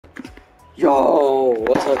Yo,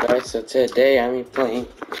 what's up guys? So today I'm playing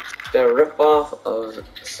the ripoff of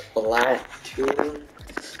Splatoon.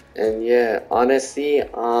 And yeah, honestly,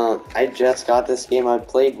 I just got this game. I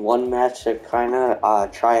played one match to kinda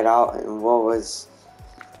try it out and what was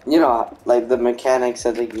like the mechanics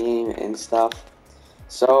of the game and stuff.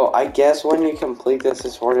 So I guess when you complete this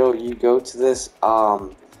tutorial you go to this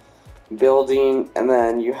building and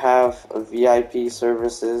then you have VIP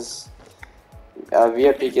services.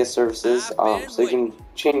 VIP guest services, so you can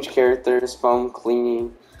change characters, foam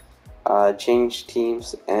cleaning, change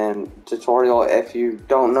teams, and tutorial if you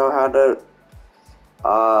don't know how to,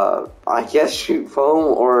 I guess shoot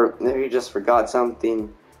foam, or if you just forgot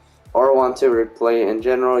something, or want to replay. In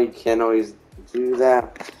general, you can always do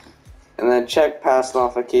that. And then check past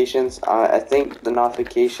notifications. I think the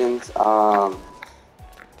notifications, are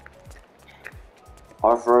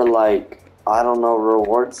for like, I don't know,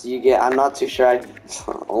 rewards you get. I'm not too sure. I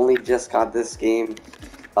only just got this game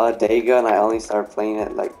a day ago and I only started playing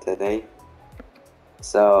it like today.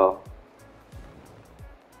 So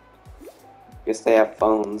I guess they have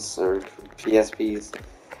phones or PSPs.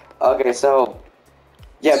 Okay, so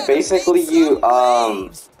yeah, basically you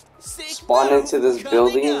spawn into this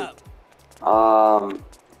building, and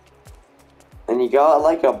you got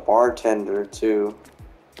like a bartender too.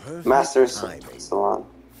 Master Salon.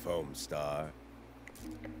 Foam star.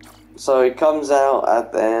 So it comes out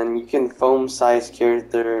at the end. You can foam size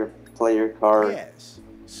character, player card. Yes,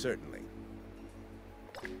 certainly.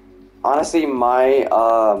 Honestly, my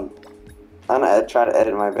I'm gonna try to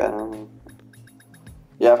edit my bed.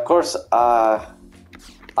 Yeah, of course. I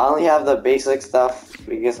only have the basic stuff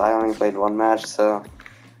because I only played one match. So,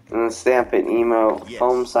 and then stamp an emo, Yes,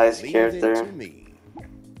 foam size leave character. it to me.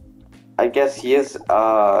 I guess he is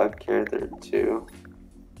character too.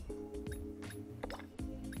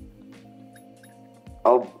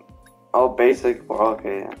 Oh, basic.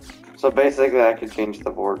 Okay, yeah. So basically, I could change the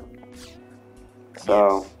board.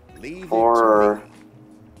 So Yes, leave for it to me.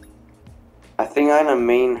 I think I'm gonna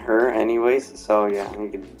main her anyways. So yeah, we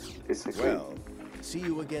can basically Well, see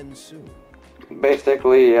you again soon.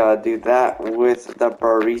 do that with the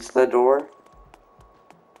barista door.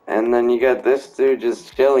 And then you got this dude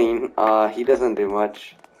just chilling. He doesn't do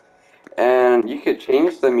much. And you could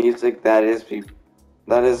change the music that is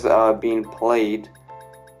being played.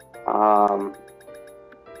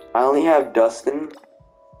 I only have Dustin.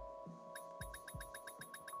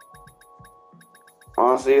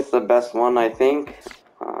 Honestly, it's the best one, I think.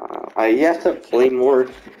 You have to play more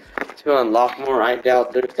to unlock more. I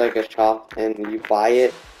doubt there's like a shop and you buy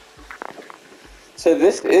it. So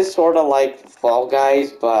this is sort of like Fall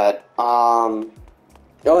Guys, but oh,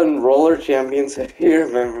 and Roller Champions. If you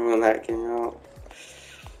remember when that came out.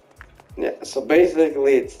 Yeah. So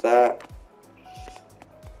basically, it's that.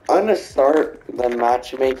 I'm gonna start the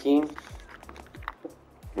matchmaking.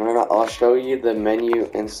 I'll show you the menu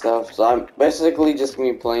and stuff. So I'm basically just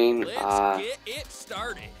gonna be playing Let's get it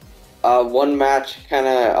started. one match, kind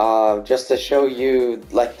of just to show you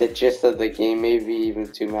like the gist of the game. Maybe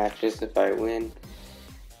even two matches if I win.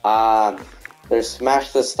 There's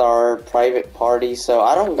Smash the Star, Private Party. So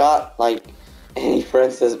I don't got like any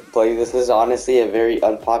friends to play. This is honestly a very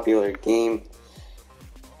unpopular game,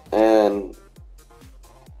 and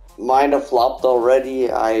might have flopped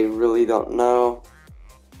already. I really don't know.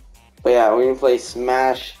 But yeah, we're gonna play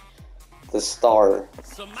Smash the Star.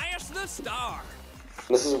 Smash the star.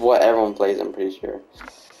 This is what everyone plays, I'm pretty sure.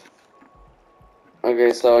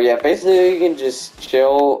 Okay, so yeah, basically you can just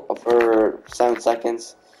chill for 7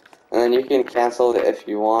 seconds, and then you can cancel it if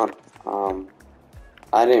you want.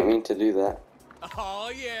 I didn't mean to do that.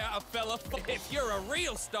 Oh yeah, a fella. If you're a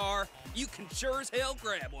real star, you can sure as hell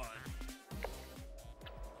grab one.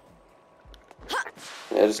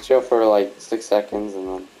 Yeah, just chill for like 6 seconds and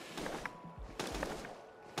then...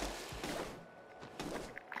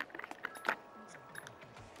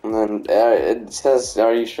 And then it says,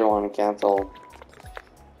 are you sure want to cancel?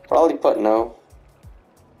 Probably put no.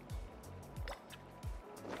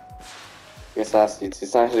 Guess asked you to.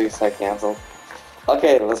 It's actually said cancel.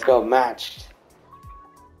 Okay, let's go. Matched.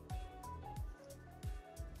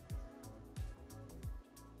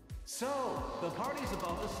 So, the party's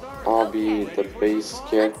about to start. I'll be the base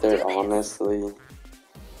character, honestly.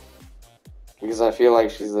 Because I feel like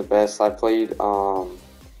she's the best. I played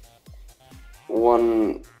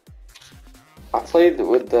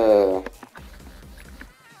with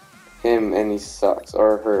him and he sucks,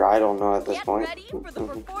 or her, I don't know at this point.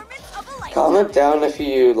 Comment down if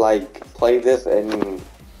you like play this and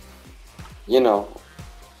give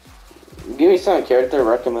me some character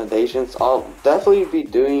recommendations. I'll definitely be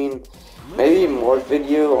doing maybe more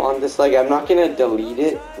video on this. Like, I'm not gonna delete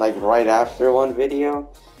it like right after one video.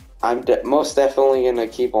 I'm most definitely gonna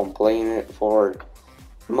keep on playing it for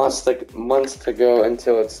months to go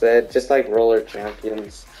until it's dead, just like Roller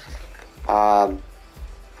Champions.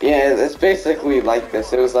 Yeah, it's basically like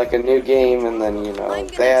this. It was like a new game, and then, you know,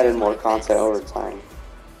 they added more content over time.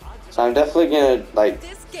 So I'm definitely gonna, like...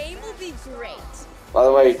 This game will be great. By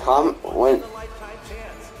the way, comment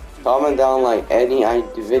down, like, any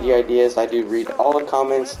video ideas. I do read all the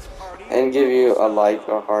comments and give you a like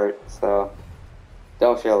or heart, so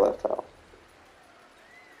don't feel left out.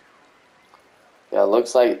 Yeah, it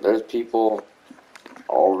looks like there's people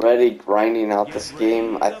already grinding out this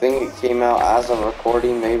game. I think it came out as of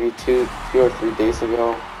recording maybe two or 3 days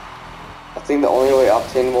ago. I think the only way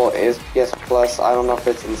obtainable is PS Plus. I don't know if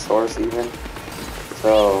it's in stores even.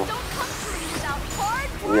 So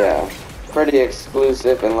yeah, pretty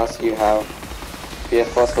exclusive unless you have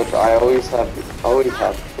PS Plus, which I always have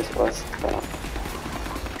PS Plus. So.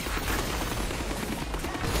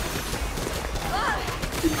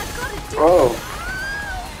 Bro.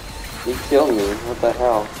 He killed me, what the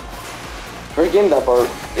hell? Freaking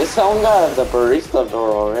this song got the barista door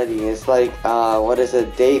already. It's like, what is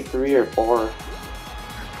it, day 3 or 4.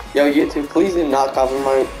 Yo, YouTube, please do not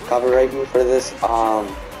copyright me for this,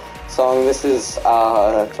 song. This is,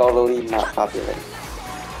 totally not copyrighted.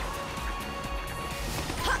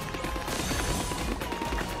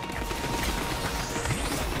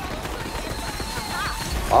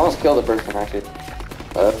 I almost killed a person, actually.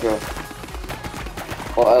 Let's go.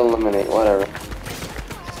 Well, eliminate, whatever.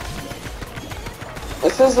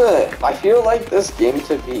 This is I feel like this game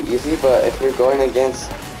to be easy, but if you're going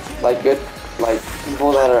against, like, good, like,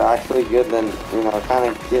 people that are actually good, then, you know, it kind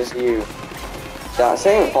of gives you,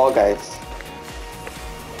 same with Fall Guys.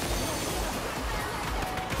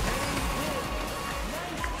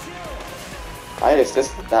 I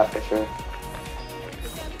assisted that for sure.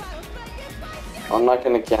 I'm not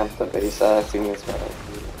gonna camp the base, I think it's better.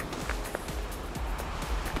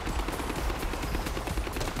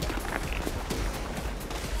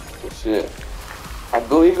 Shit. I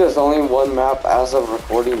believe there's only one map as of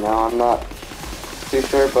recording now. I'm not too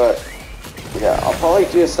sure, but yeah, I'll probably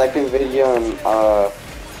do a second video and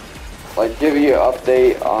like give you an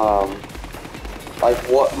update like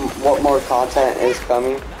what more content is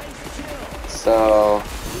coming. So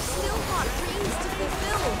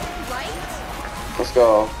let's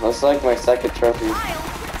go. That's like my second trophy.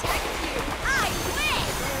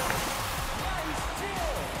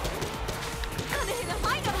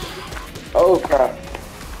 Oh crap.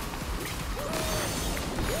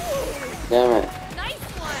 Damn it. Nice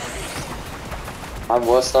one. I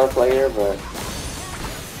was star player, but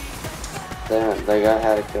damn it, that guy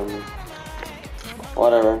had to kill me.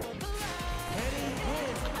 Whatever.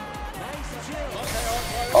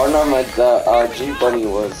 Oh no, the G bunny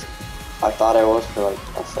was. I thought I was for like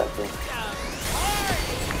a second.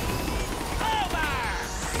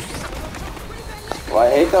 Well, I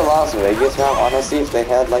hate the Las Vegas map. Honestly, if they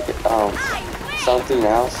had like something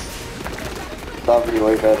else, that'd be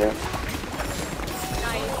way better.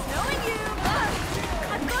 Nice knowing you.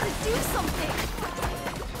 I've got to do something.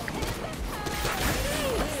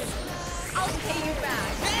 I'll pay you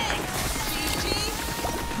back. Thanks, GG.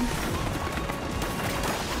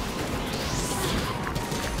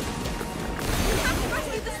 You have to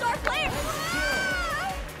rescue the star player.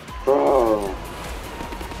 Bro.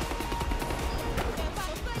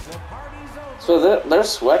 So they're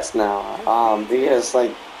sweats now, because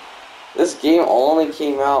like this game only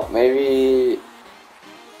came out maybe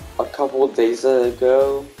a couple of days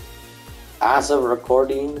ago, as of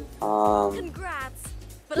recording. Congrats.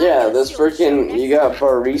 Yeah, this freaking you got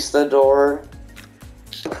barista door.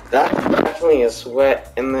 That's definitely a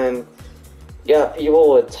sweat, and then yeah,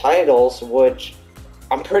 people with titles, which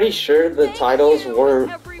I'm pretty sure the titles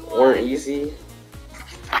weren't easy.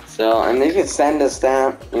 So, and they could send a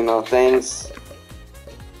stamp, you know, thanks.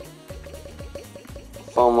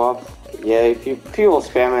 Foam up. Yeah, people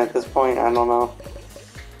spam it at this point, I don't know.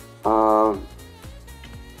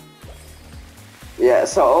 Yeah,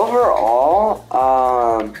 so overall,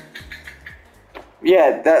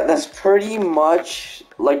 yeah, that's pretty much,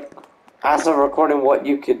 like, as of recording what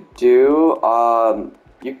you could do.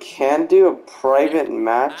 You can do a private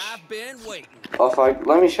match. I've been waiting.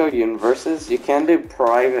 Let me show you in versus. You can do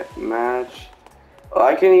private match.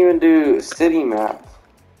 I can even do city map.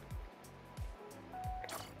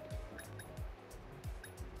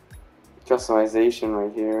 Customization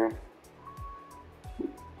right here.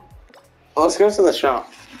 Let's go to the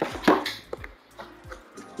shop.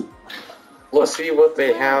 Let's see what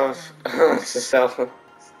they have to sell.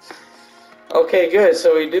 Okay, good.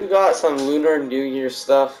 So we do got some Lunar New Year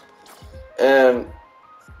stuff, and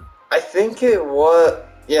I think it was,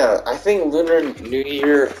 yeah, I think Lunar New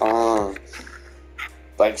Year,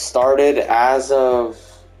 like started as of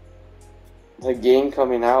the game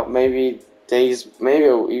coming out, maybe days, maybe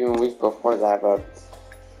even a week before that, but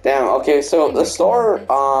damn, okay, so the store,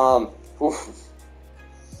 oof,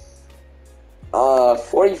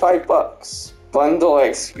 45 bucks, bundle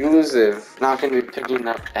exclusive, not gonna be picking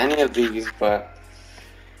up any of these, but,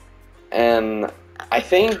 and I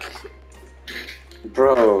think,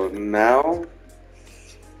 bro, now,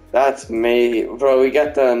 that's me, bro, we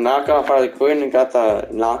got the knockoff Harley Quinn, we got the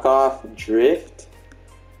knockoff Drift,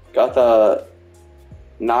 got the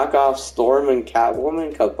knockoff Storm and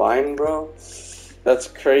Catwoman combined, bro. That's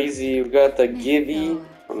crazy. We got the Gibby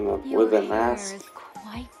with a mask. Your hair is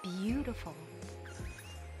quite beautiful.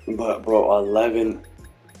 But bro, 11.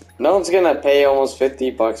 No one's gonna pay almost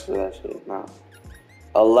 50 bucks for that shit. No.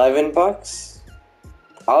 11 bucks?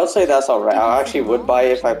 I would say that's alright. I actually would buy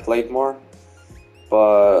it if I played more.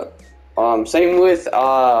 But same with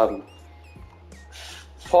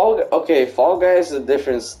Fall Guys is a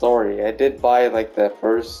different story. I did buy like the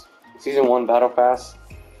first season 1 battle pass.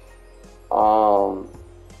 And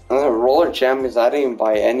the Roller Champions, I didn't even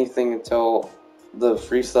buy anything until the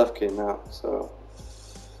free stuff came out. So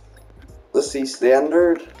let's see,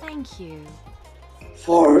 standard. Thank you.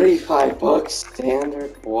 45 bucks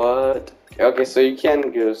standard. What? Okay, so you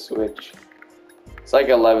can go switch. It's like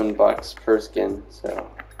 11 bucks per skin. So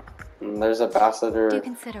and there's ambassador. Do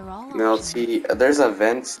consider all Melty. There's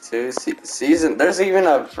events too. Season. There's even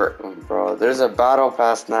a bro. There's a battle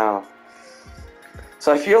pass now.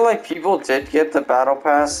 So I feel like people did get the battle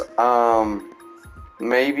pass.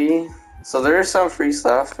 Maybe. So there's some free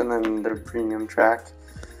stuff, and then their premium track,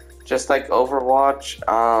 just like Overwatch.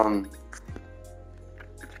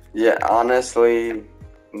 Yeah, honestly,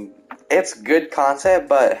 it's good content,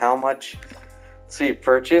 but how much? So you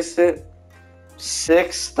purchased it,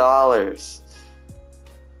 $6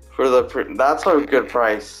 for the. That's a good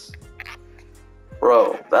price,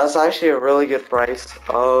 bro. That's actually a really good price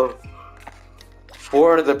for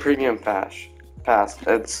the premium pass.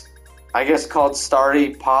 It's, I guess, called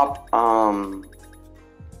Starry Pop.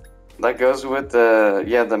 That goes with the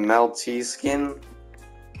the Melty skin,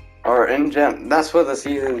 or in gem. That's what the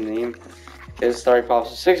season name is. Starry Pop.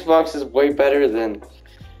 So $6 is way better than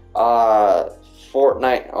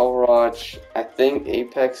Fortnite, Overwatch. I think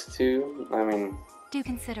Apex 2. I mean, do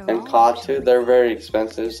consider and COD 2. They're very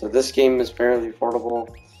expensive. So this game is fairly affordable.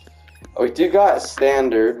 We do got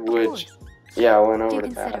standard, which I went over do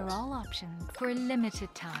to that. consider all options for a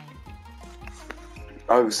limited time.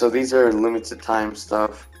 Oh, so these are limited time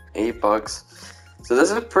stuff. $8. So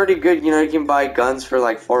this is pretty good. You know, you can buy guns for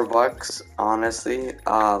like $4. Honestly,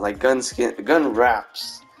 like gun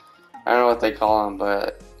wraps. I don't know what they call them,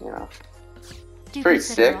 but you know, Do pretty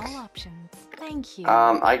consider sick. all options. Thank you.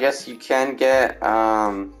 I guess you can get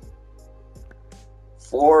 $4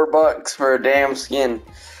 for a damn skin.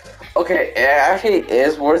 Okay, it actually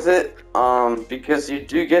is worth it. Because you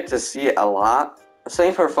do get to see it a lot.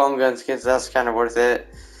 Same for foam gun skins. That's kind of worth it.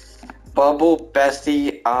 Bubble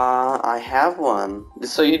Bestie, I have one.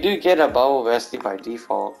 So you do get a Bubble Bestie by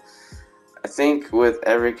default, I think, with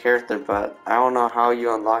every character, but I don't know how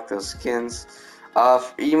you unlock those skins.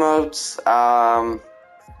 Emotes, that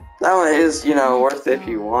one is, you know, worth it if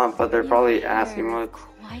you want, but they're probably ass emotes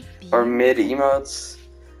or mid emotes.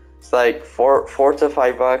 It's like $4 to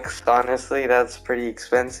 $5, honestly, that's pretty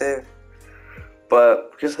expensive.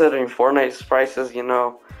 But considering Fortnite's prices, you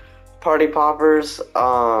know, party poppers,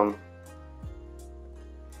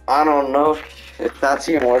 I don't know if that's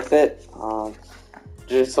even worth it.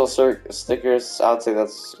 Digital stickers, I'd say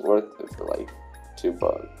that's worth it for like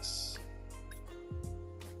 $2.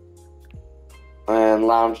 And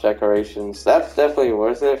lounge decorations, that's definitely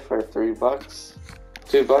worth it for $3. $2.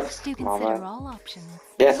 Do consider all options.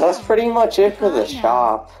 Yes, that's pretty much it for the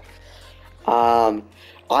shop.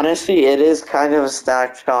 Honestly, it is kind of a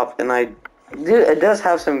stacked shop, and it does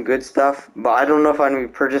have some good stuff, but I don't know if I'm going to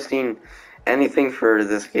be purchasing anything for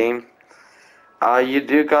this game. You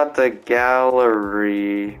do got the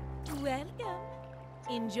gallery. Welcome.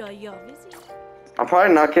 Enjoy your visit. I'm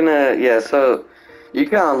probably not gonna, so you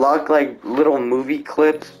can unlock like little movie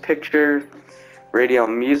clips, picture, radio,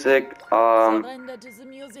 music. Surrender to the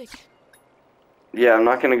music. Yeah, I'm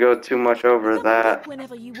not gonna go too much over that.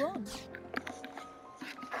 Whenever you want.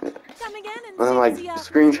 Come again And then like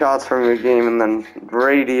screenshots from your game, and then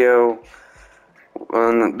radio.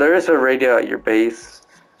 And there is a radio at your base.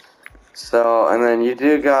 So, and then you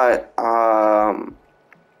do got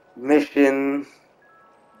mission.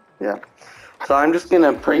 Yeah. So I'm just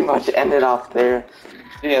gonna pretty much end it off there.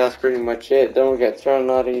 Yeah, that's pretty much it. Don't forget, throw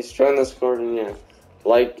naughty, join the Discord, and yeah,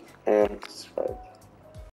 like and subscribe.